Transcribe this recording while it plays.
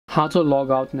How to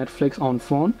log out Netflix on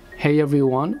phone. Hey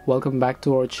everyone, welcome back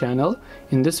to our channel.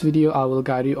 In this video I will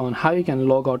guide you on how you can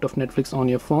log out of Netflix on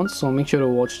your phone, so make sure to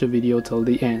watch the video till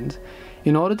the end.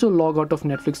 In order to log out of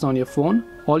Netflix on your phone,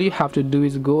 all you have to do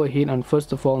is go ahead and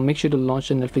first of all make sure to launch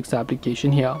the Netflix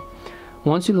application here.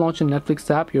 Once you launch a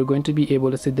Netflix app, you're going to be able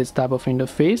to see this type of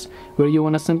interface where you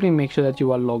want to simply make sure that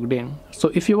you are logged in.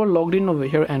 So if you are logged in over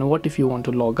here, and what if you want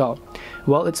to log out?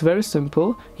 Well, it's very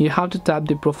simple. You have to tap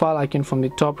the profile icon from the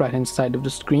top right hand side of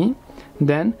the screen.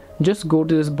 Then just go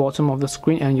to this bottom of the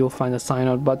screen and you'll find the sign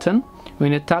out button.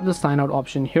 When you tap the sign out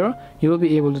option here, you will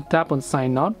be able to tap on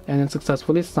sign out and then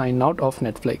successfully sign out of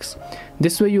Netflix.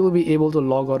 This way you will be able to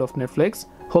log out of Netflix.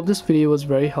 Hope this video was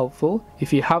very helpful.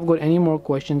 If you have got any more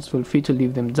questions, feel free to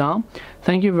leave them down.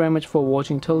 Thank you very much for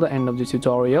watching till the end of the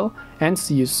tutorial, and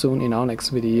see you soon in our next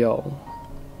video.